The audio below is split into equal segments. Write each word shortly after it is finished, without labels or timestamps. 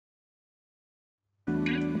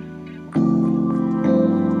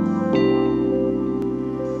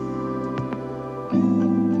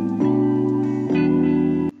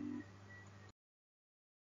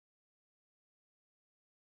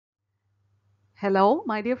Hello,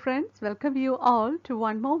 my dear friends. Welcome you all to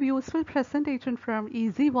one more useful presentation from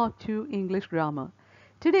Easy Walk to English Grammar.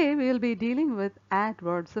 Today we will be dealing with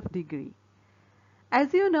adverbs of degree.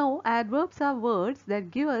 As you know, adverbs are words that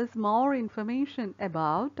give us more information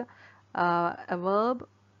about a verb,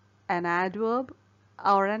 an adverb,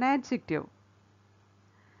 or an adjective.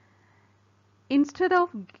 Instead of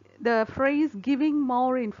the phrase giving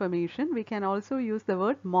more information, we can also use the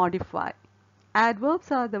word modify.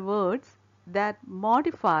 Adverbs are the words that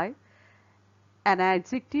modify an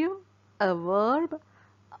adjective, a verb,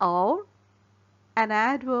 or an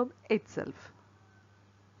adverb itself.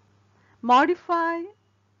 Modify,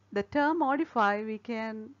 the term modify, we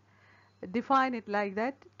can define it like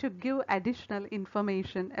that to give additional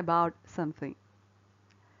information about something.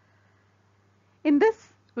 In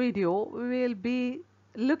this video, we will be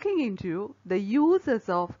looking into the uses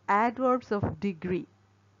of adverbs of degree.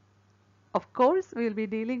 Of course, we will be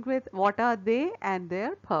dealing with what are they and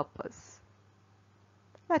their purpose.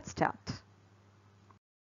 Let's start.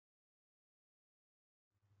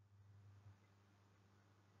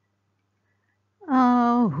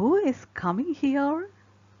 Who is coming here?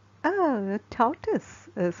 Oh, the tortoise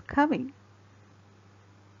is coming.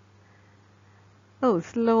 Oh,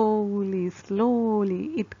 slowly,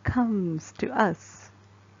 slowly it comes to us.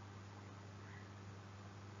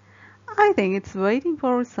 I think it's waiting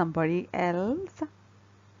for somebody else.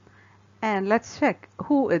 And let's check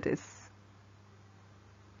who it is.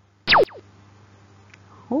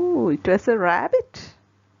 Oh, it was a rabbit.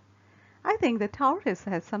 I think the tortoise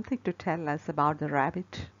has something to tell us about the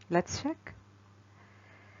rabbit. Let's check.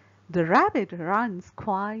 The rabbit runs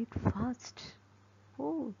quite fast.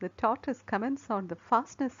 Oh, the tortoise comments on the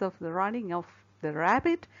fastness of the running of the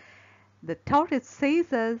rabbit. The tortoise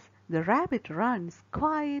says us the rabbit runs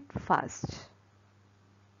quite fast.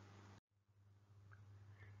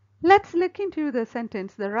 Let's look into the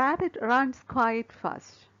sentence. The rabbit runs quite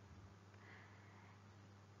fast.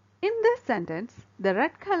 In this sentence, the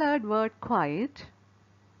red colored word quiet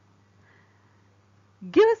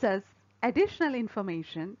gives us additional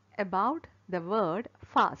information about the word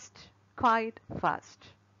fast, quite fast.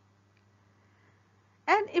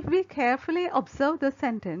 And if we carefully observe the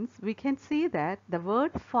sentence, we can see that the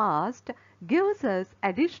word fast gives us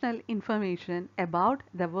additional information about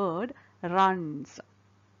the word runs.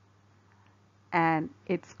 And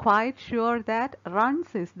it's quite sure that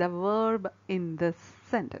runs is the verb in this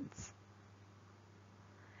sentence.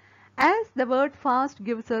 As the word fast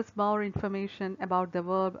gives us more information about the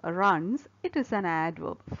verb runs, it is an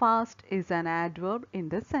adverb. Fast is an adverb in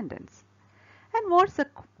this sentence. And what's the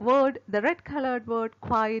word, the red colored word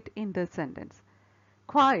quiet in this sentence?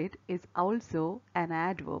 Quiet is also an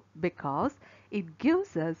adverb because it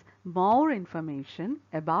gives us more information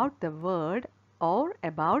about the word or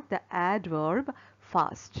about the adverb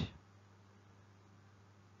fast.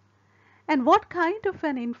 And what kind of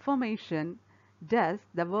an information does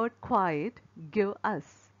the word quiet give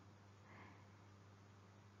us?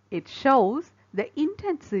 It shows the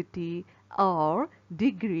intensity or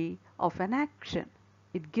degree of an action.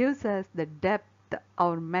 It gives us the depth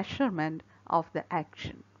or measurement of the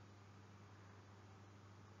action.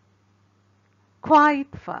 Quite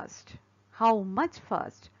fast. How much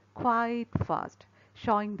fast? Quite fast.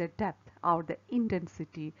 Showing the depth or the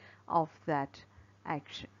intensity of that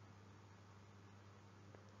action.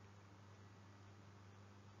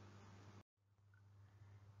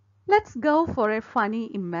 Let's go for a funny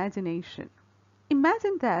imagination.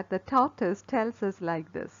 Imagine that the tortoise tells us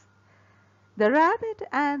like this. The rabbit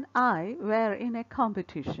and I were in a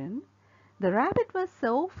competition. The rabbit was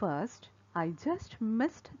so fast, I just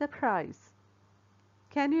missed the prize.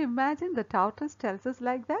 Can you imagine the tortoise tells us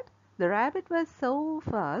like that? The rabbit was so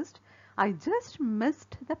fast, I just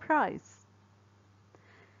missed the prize.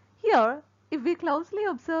 Here, if we closely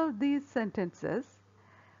observe these sentences,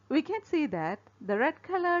 we can see that the red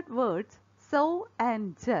colored words so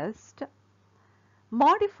and just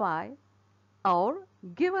modify or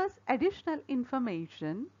give us additional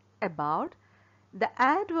information about the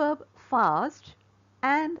adverb fast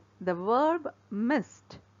and the verb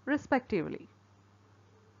missed respectively.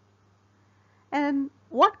 And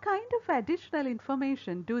what kind of additional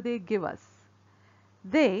information do they give us?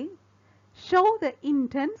 They show the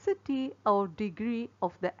intensity or degree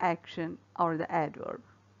of the action or the adverb.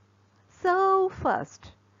 So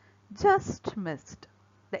fast, just missed,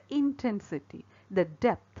 the intensity, the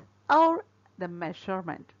depth or the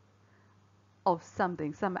measurement of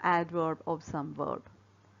something, some adverb of some verb.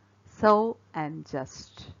 So and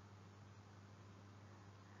just.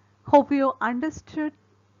 Hope you understood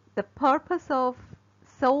the purpose of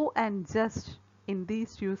so and just in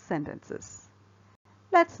these two sentences.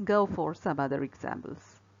 Let's go for some other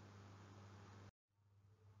examples.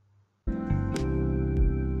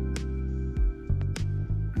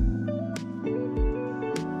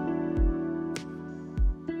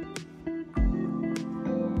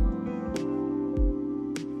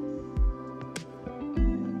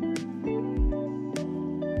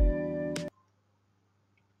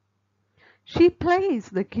 She plays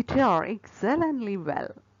the guitar excellently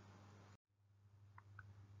well.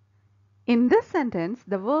 In this sentence,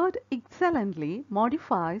 the word excellently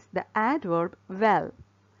modifies the adverb well.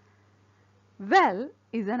 Well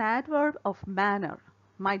is an adverb of manner.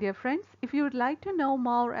 My dear friends, if you would like to know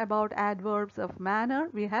more about adverbs of manner,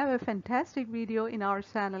 we have a fantastic video in our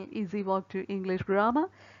channel Easy Walk to English Grammar.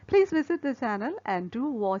 Please visit the channel and do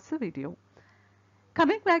watch the video.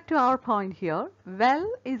 Coming back to our point here, well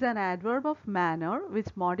is an adverb of manner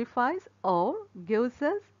which modifies or gives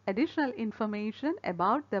us additional information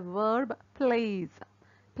about the verb plays.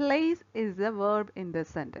 Plays is the verb in this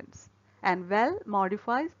sentence, and well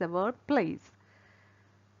modifies the verb plays.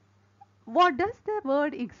 What does the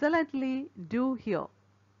word excellently do here?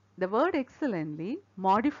 The word excellently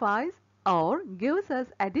modifies or gives us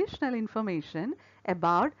additional information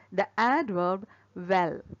about the adverb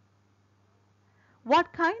well.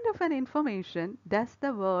 What kind of an information does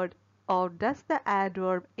the word or does the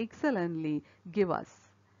adverb excellently give us?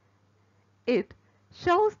 It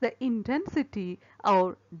shows the intensity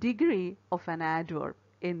or degree of an adverb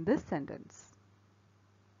in this sentence.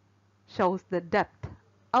 Shows the depth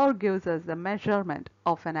or gives us the measurement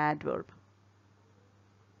of an adverb.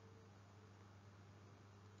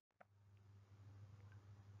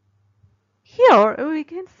 Here we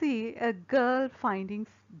can see a girl finding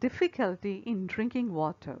difficulty in drinking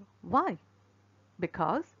water. Why?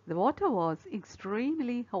 Because the water was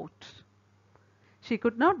extremely hot. She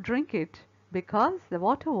could not drink it because the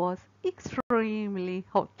water was extremely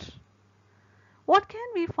hot. What can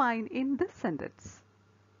we find in this sentence?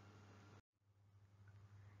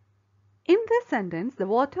 In this sentence, the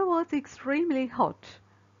water was extremely hot.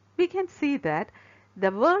 We can see that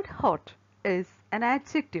the word hot is an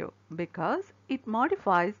adjective because it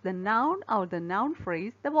modifies the noun or the noun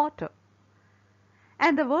phrase the water.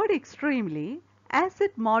 And the word extremely, as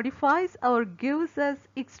it modifies or gives us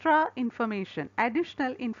extra information,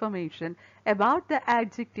 additional information about the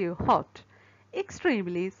adjective hot,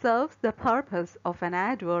 extremely serves the purpose of an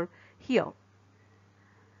adverb here.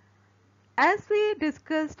 As we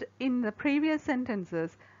discussed in the previous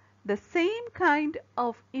sentences, the same kind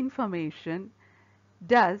of information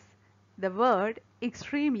does the word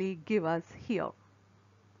extremely give us here.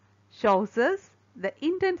 Shows us the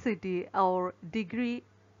intensity or degree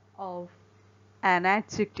of an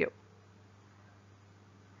adjective.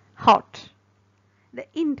 Hot, the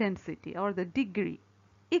intensity or the degree.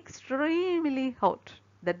 Extremely hot,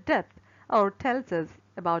 the depth or tells us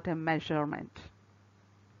about a measurement.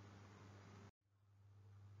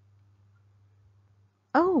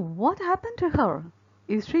 Oh, what happened to her?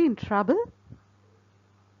 Is she in trouble?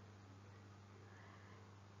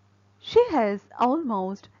 She has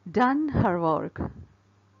almost done her work.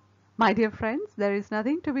 My dear friends, there is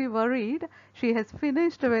nothing to be worried. She has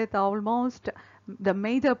finished with almost the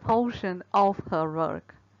major portion of her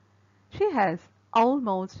work. She has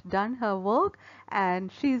almost done her work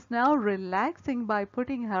and she is now relaxing by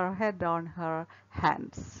putting her head on her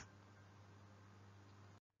hands.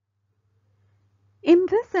 In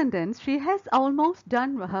this sentence, she has almost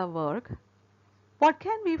done her work. What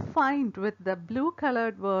can we find with the blue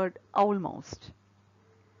colored word almost?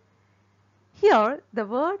 Here, the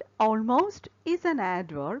word almost is an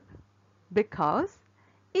adverb because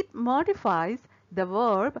it modifies the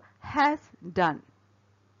verb has done.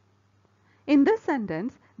 In this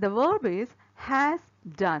sentence, the verb is has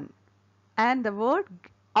done and the word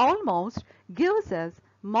almost gives us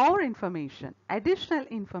more information, additional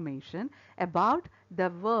information about the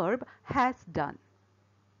verb has done.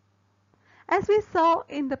 As we saw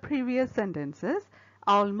in the previous sentences,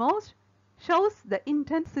 almost shows the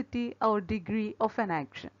intensity or degree of an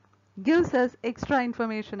action, gives us extra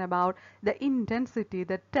information about the intensity,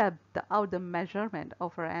 the depth or the measurement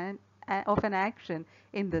of an action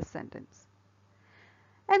in this sentence.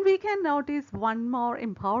 And we can notice one more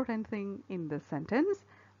important thing in this sentence.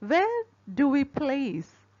 Where do we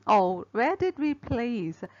place or where did we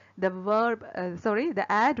place the the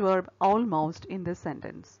adverb almost in this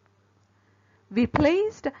sentence? We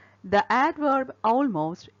placed the adverb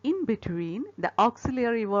almost in between the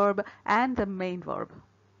auxiliary verb and the main verb.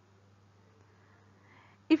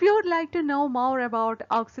 If you would like to know more about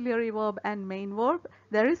auxiliary verb and main verb,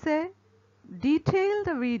 there is a detailed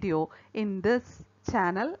video in this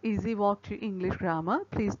channel Easy Walk to English Grammar,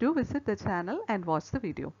 please do visit the channel and watch the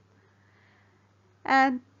video.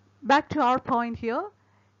 And back to our point here,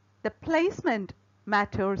 the placement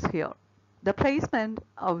matters here. The placement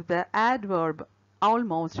of the adverb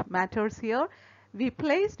almost matters here. We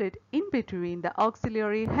placed it in between the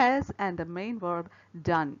auxiliary has and the main verb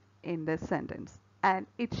done in this sentence. And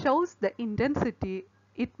it shows the intensity.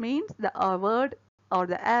 It means the word or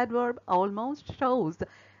the adverb almost shows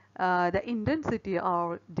the intensity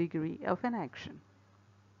or degree of an action.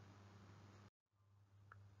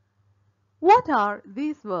 What are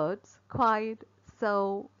these words quite,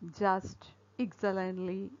 so, just,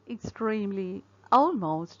 excellently, extremely,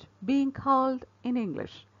 almost being called in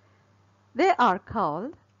English? They are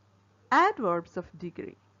called adverbs of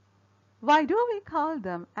degree. Why do we call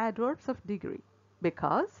them adverbs of degree?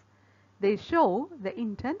 Because they show the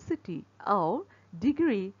intensity or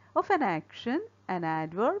degree of an action, an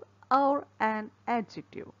adverb, or an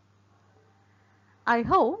adjective. I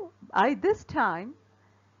hope by this time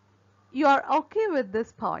you are okay with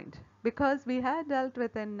this point because we had dealt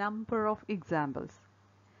with a number of examples.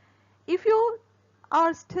 If you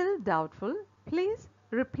are still doubtful, please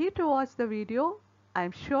repeat to watch the video.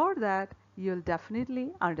 I'm sure that you'll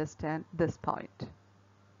definitely understand this point.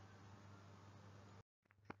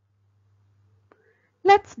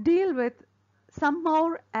 Let's deal with some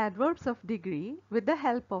more adverbs of degree with the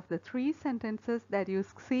help of the three sentences that you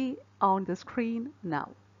see on the screen now.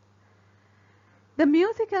 The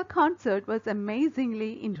musical concert was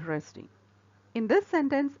amazingly interesting. In this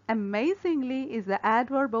sentence, amazingly is the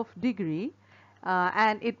adverb of degree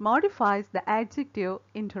and it modifies the adjective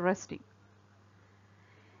interesting.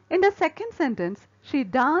 In the second sentence, she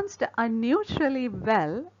danced unusually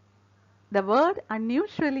well. The word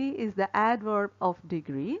unusually is the adverb of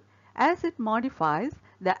degree as it modifies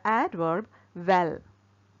the adverb well.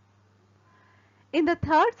 In the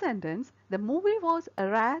third sentence, the movie was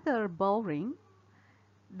rather boring.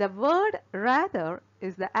 The word rather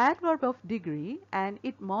is the adverb of degree and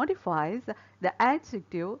it modifies the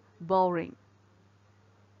adjective boring.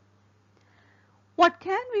 What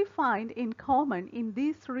can we find in common in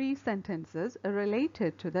these three sentences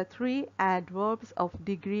related to the three adverbs of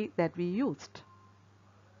degree that we used?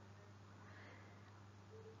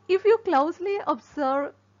 If you closely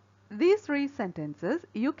observe these three sentences,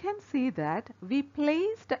 you can see that we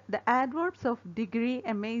placed the adverbs of degree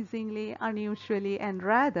amazingly, unusually, and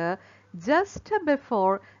rather just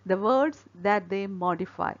before the words that they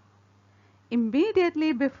modify.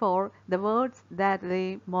 Immediately before the words that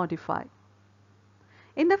they modify.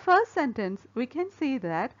 In the first sentence, we can see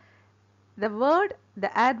that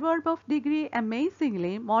the adverb of degree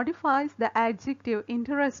amazingly modifies the adjective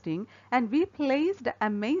interesting and we placed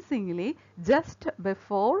amazingly just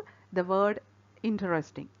before the word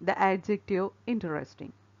interesting, the adjective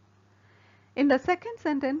interesting. In the second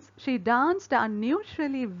sentence, she danced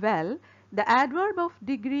unusually well. The adverb of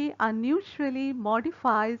degree unusually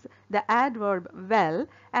modifies the adverb well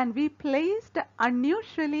and we placed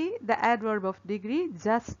unusually the adverb of degree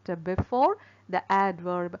just before the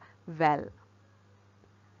adverb well.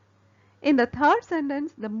 In the third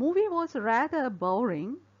sentence, the movie was rather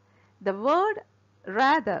boring. The word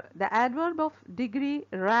rather, the adverb of degree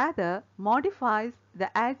rather modifies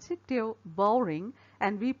the adjective boring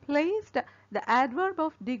and we placed the adverb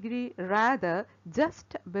of degree rather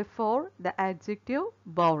just before the adjective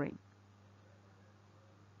boring.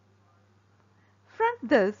 From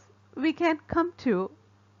this, we can come to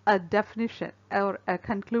a definition or a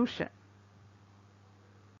conclusion.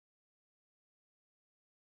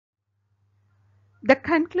 The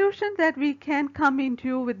conclusion that we can come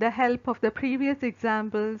into with the help of the previous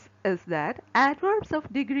examples is that adverbs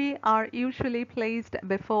of degree are usually placed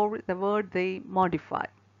before the word they modify.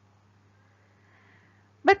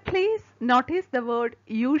 But please notice the word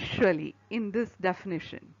usually in this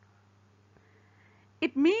definition.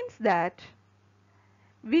 It means that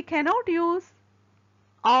we cannot use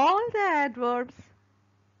all the adverbs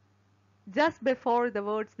just before the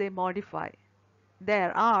words they modify.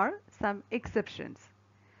 There are some exceptions.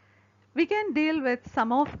 We can deal with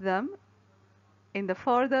some of them in the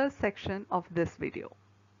further section of this video.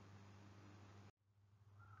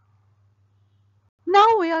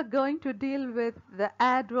 Now we are going to deal with the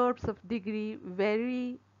adverbs of degree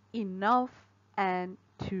very, enough, and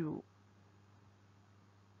to.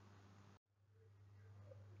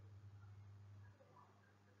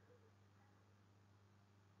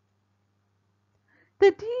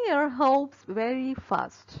 The deer hops very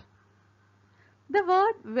fast. The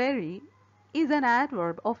word very is an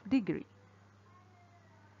adverb of degree.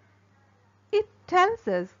 It tells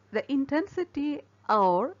us the intensity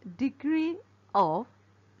or degree of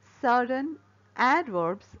certain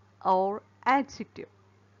adverbs or adjective.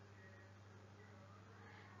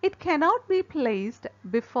 It cannot be placed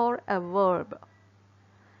before a verb.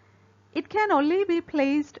 It can only be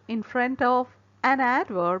placed in front of an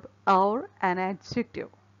adverb or an adjective.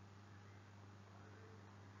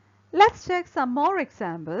 Let's check some more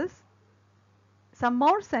examples, some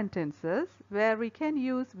more sentences where we can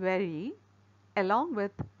use very along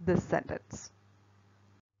with this sentence.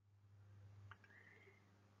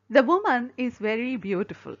 The woman is very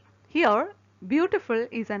beautiful. Here, beautiful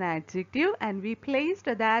is an adjective and we placed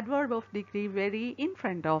the adverb of degree very in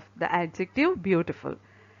front of the adjective beautiful.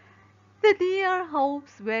 The deer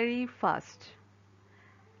hops very fast.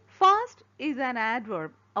 Fast is an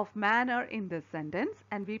adverb of manner in this sentence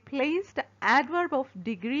and we placed adverb of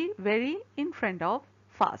degree very in front of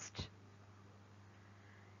fast.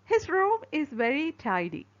 His room is very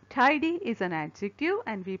tidy. Tidy is an adjective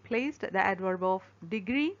and we placed the adverb of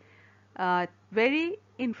degree very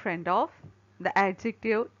in front of the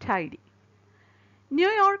adjective tidy. New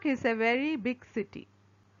York is a very big city.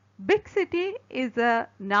 Big city is a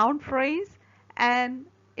noun phrase and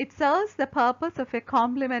it serves the purpose of a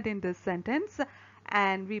complement in this sentence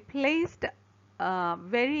and we placed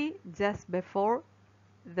very just before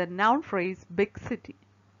the noun phrase big city.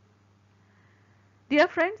 Dear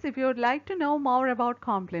friends, if you would like to know more about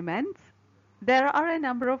complements, there are a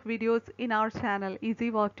number of videos in our channel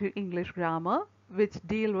Easy Walk to English Grammar which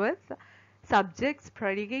deal with subjects,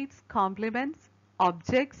 predicates, complements,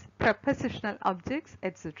 objects, prepositional objects,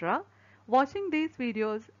 etc. Watching these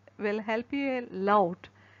videos will help you a lot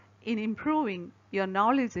in improving your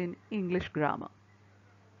knowledge in English grammar.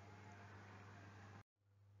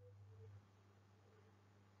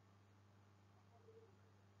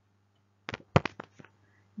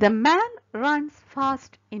 The man runs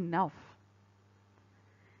fast enough.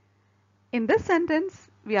 In this sentence,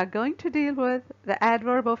 we are going to deal with the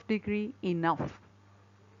adverb of degree enough.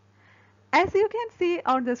 As you can see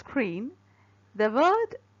on the screen, the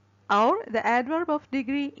word or the adverb of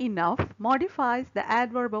degree enough modifies the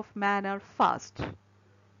adverb of manner fast.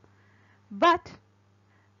 But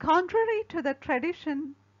contrary to the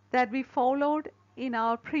tradition that we followed in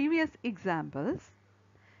our previous examples,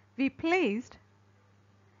 we placed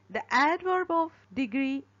the adverb of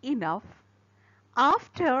degree enough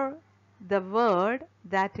after the word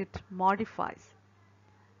that it modifies.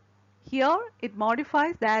 Here it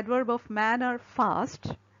modifies the adverb of manner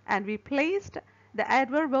fast and we placed the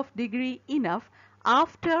adverb of degree enough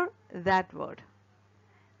after that word.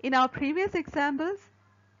 In our previous examples,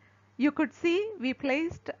 you could see we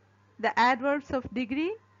placed the adverbs of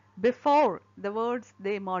degree before the words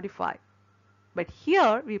they modify. But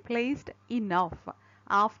here we placed enough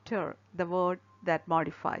after the word that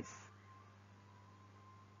modifies.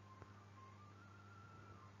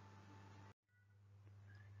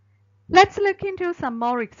 Let's look into some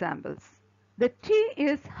more examples. The tea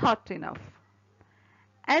is hot enough.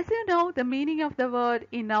 As you know, the meaning of the word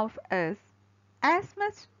enough is as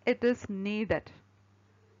much it is needed,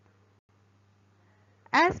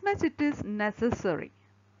 as much it is necessary.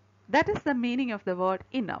 That is the meaning of the word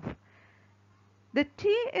enough. The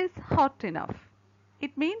tea is hot enough.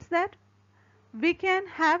 It means that we can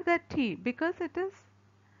have that tea because it is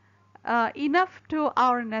enough to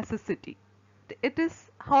our necessity. It is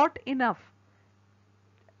hot enough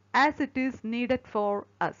as it is needed for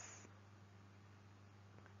us.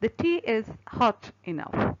 The tea is hot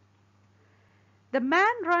enough. The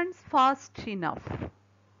man runs fast enough.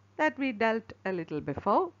 That we dealt a little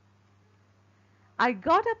before. I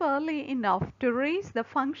got up early enough to reach the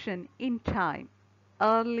function in time.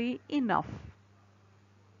 Early enough.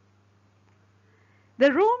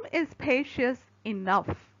 The room is spacious enough.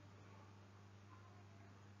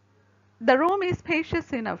 The room is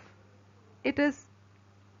spacious enough. It is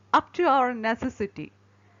up to our necessity.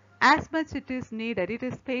 As much it is needed. It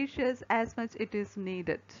is spacious as much it is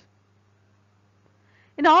needed.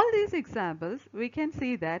 In all these examples, we can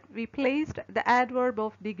see that we placed the adverb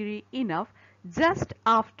of degree enough just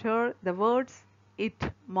after the words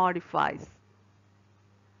it modifies.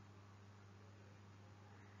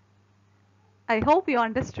 I hope you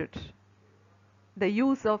understood the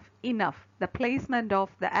use of enough, the placement of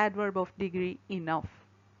the adverb of degree enough.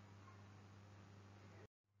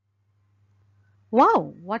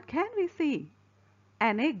 Wow, what can we see?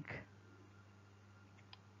 An egg.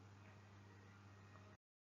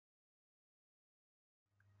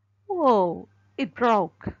 Whoa, it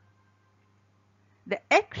broke. The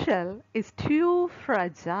eggshell is too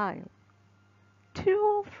fragile,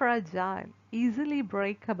 easily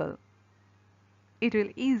breakable. It will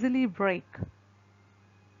easily break.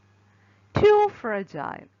 Too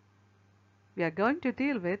fragile. We are going to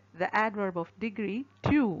deal with the adverb of degree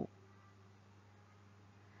too.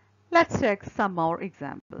 Let's check some more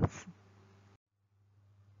examples.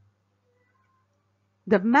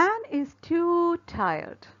 The man is too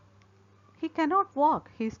tired. He cannot walk.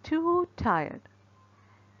 He's too tired.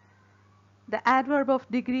 The adverb of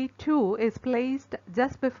degree too is placed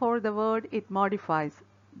just before the word it modifies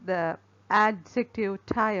the adjective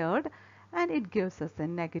tired, and it gives us a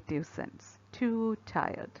negative sense. Too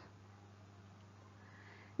tired.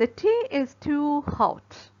 The tea is too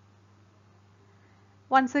hot.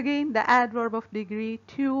 Once again, the adverb of degree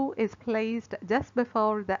too is placed just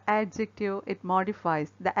before the adjective it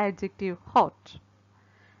modifies the adjective hot,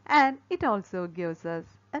 and it also gives us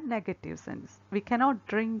a negative sense. We cannot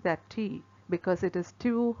drink that tea because it is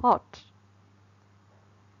too hot.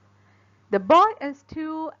 The boy is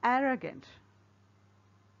too arrogant.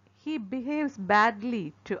 He behaves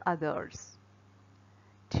badly to others.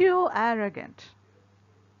 Too arrogant.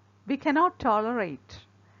 We cannot tolerate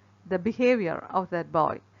the behavior of that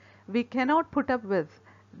boy. We cannot put up with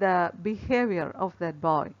the behavior of that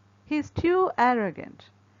boy. He is too arrogant.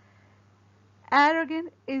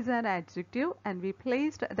 Arrogant is an adjective, and we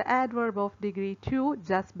placed the adverb of degree too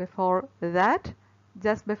just before that,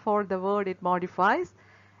 just before the word it modifies,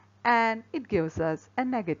 and it gives us a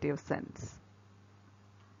negative sense.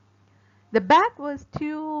 The bag was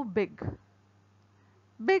too big.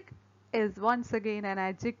 Big is once again an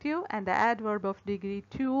adjective, and the adverb of degree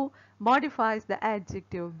too modifies the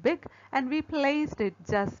adjective big, and we placed it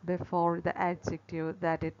just before the adjective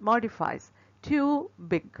that it modifies, too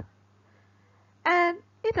big. And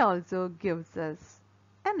it also gives us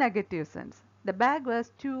a negative sense. The bag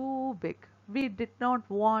was too big. We did not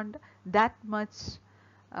want that much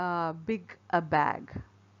big a bag.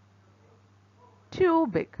 Too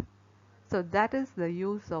big. So that is the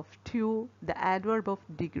use of too, the adverb of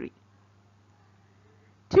degree.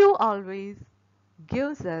 Too always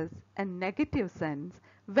gives us a negative sense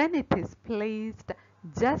when it is placed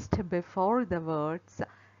just before the words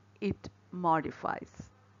it modifies.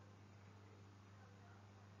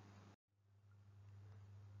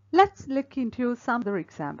 Let's look into some other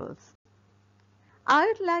examples.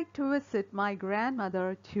 I'd like to visit my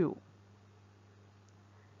grandmother too.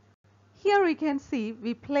 Here we can see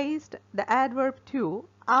we placed the adverb too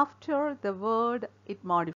after the word it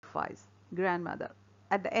modifies, grandmother,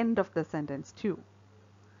 at the end of the sentence too.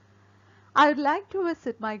 I would like to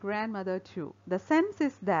visit my grandmother too. The sense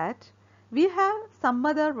is that we have some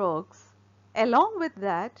other works. Along with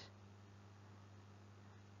that,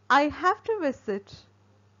 I have to visit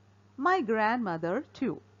my grandmother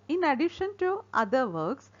too. In addition to other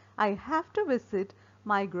works, I have to visit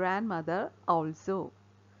my grandmother also.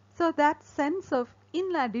 So that sense of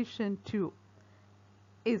in addition to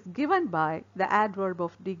is given by the adverb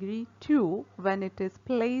of degree too when it is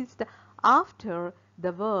placed after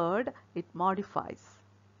the word it modifies.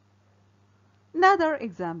 Another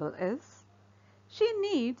example is, she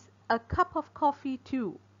needs a cup of coffee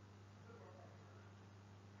too.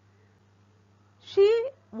 She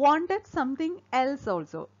wanted something else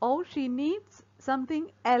also, or she needs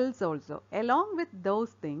something else also. Along with those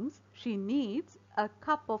things, she needs a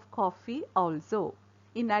cup of coffee also.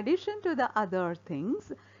 In addition to the other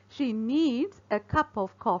things, she needs a cup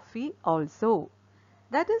of coffee also.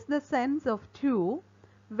 That is the sense of too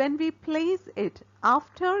when we place it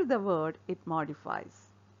after the word it modifies.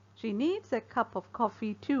 She needs a cup of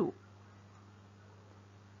coffee too.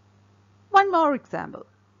 One more example.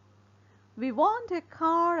 We want a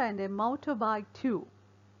car and a motorbike too.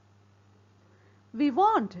 We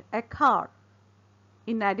want a car.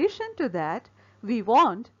 In addition to that, we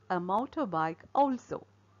want a motorbike also.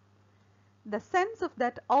 The sense of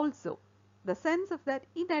that also, the sense of that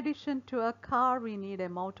in addition to a car we need a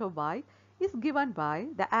motorbike is given by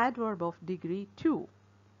the adverb of degree too.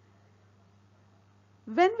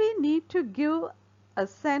 When we need to give a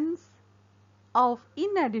sense of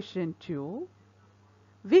in addition to,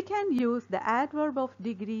 we can use the adverb of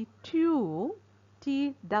degree too,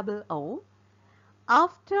 T-O-O,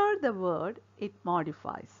 after the word it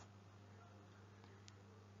modifies.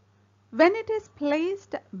 When it is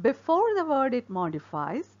placed before the word it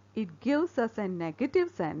modifies, it gives us a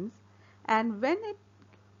negative sense, and when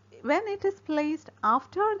it is placed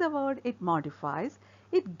after the word it modifies,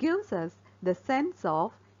 it gives us the sense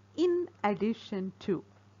of in addition to.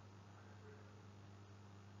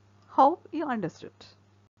 Hope you understood.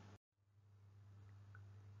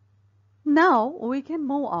 Now we can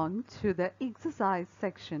move on to the exercise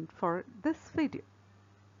section for this video.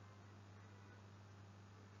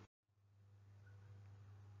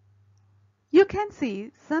 You can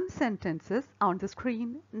see some sentences on the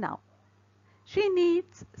screen now. She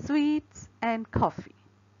needs sweets and coffee.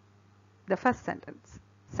 The first sentence.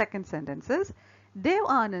 Second sentence is Dev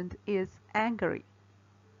Anand is angry.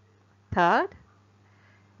 Third,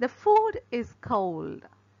 the food is cold.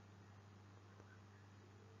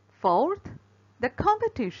 Fourth, the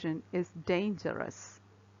competition is dangerous.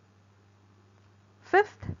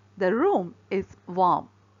 Fifth, the room is warm.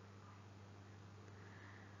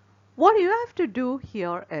 What you have to do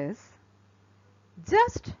here is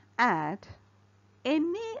just add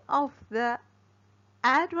any of the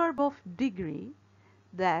adverb of degree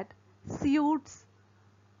that suits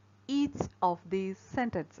each of these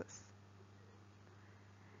sentences.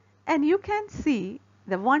 And you can see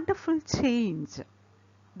the wonderful change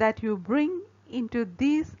that you bring into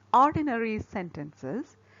these ordinary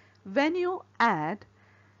sentences when you add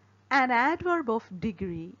an adverb of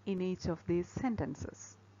degree in each of these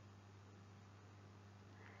sentences.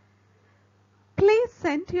 Please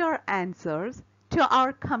send your answers to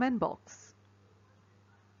our comment box,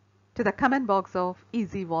 to the comment box of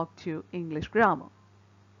Easy Walk to English Grammar.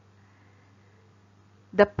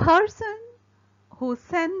 The person who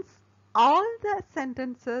sends all the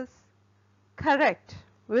sentences correct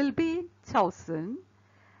will be chosen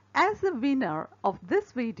as the winner of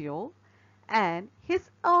this video, and his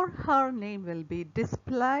or her name will be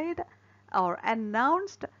displayed or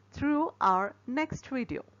announced through our next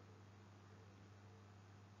video.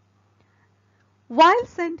 While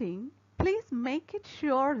sending, please make it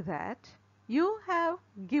sure that you have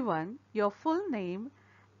given your full name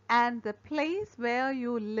and the place where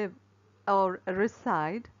you live or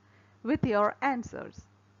reside with your answers.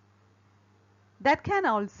 That can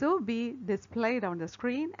also be displayed on the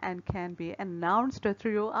screen and can be announced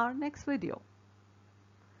through our next video.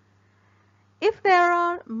 If there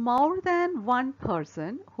are more than one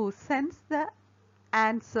person who sends the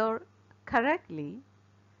answer correctly,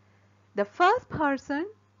 the first person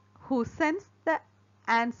who sends the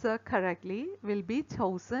answer correctly will be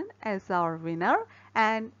chosen as our winner,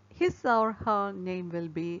 and his or her name will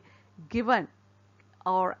be given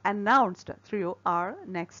or announced through our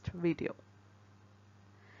next video.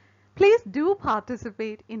 Please do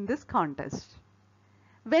participate in this contest.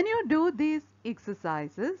 When you do these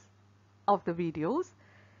exercises of the videos,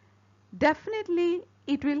 definitely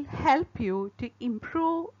it will help you to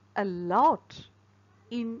improve a lot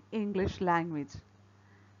in English language.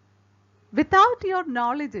 Without your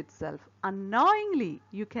knowledge itself, unknowingly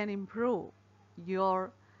you can improve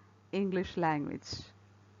your English language.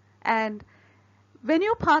 And when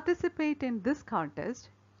you participate in this contest,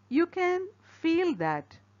 you can feel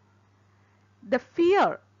that the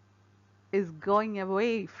fear is going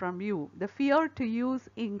away from you. The fear to use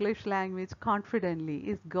English language confidently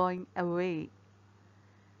is going away.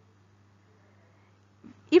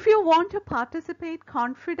 If you want to participate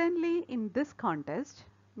confidently in this contest,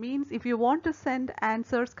 means if you want to send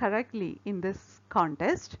answers correctly in this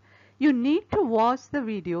contest, you need to watch the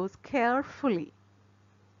videos carefully.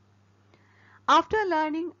 After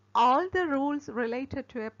learning all the rules related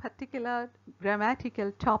to a particular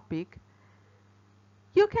grammatical topic,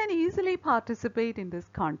 you can easily participate in this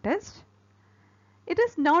contest. It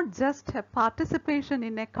is not just a participation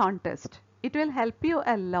in a contest. It will help you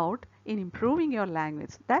a lot in improving your language.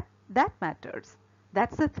 That matters.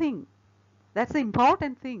 That's the thing. That's the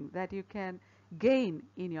important thing that you can gain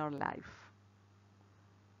in your life.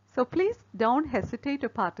 So please don't hesitate to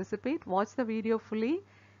participate. Watch the video fully.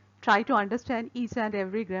 Try to understand each and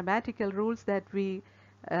every grammatical rules that we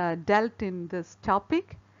dealt in this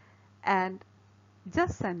topic, and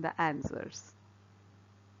just send the answers.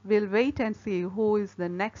 We'll wait and see who is the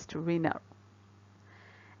next winner.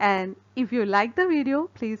 And if you like the video,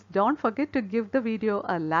 please don't forget to give the video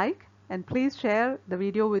a like, and please share the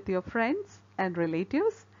video with your friends and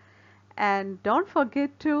relatives. And don't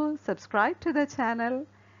forget to subscribe to the channel.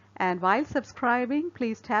 And while subscribing,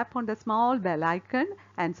 please tap on the small bell icon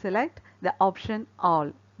and select the option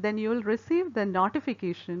all. Then you will receive the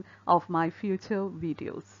notification of my future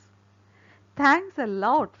videos. Thanks a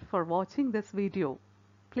lot for watching this video.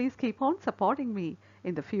 Please keep on supporting me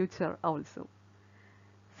in the future also.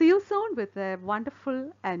 See you soon with a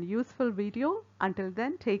wonderful and useful video. Until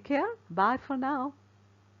then, take care. Bye for now.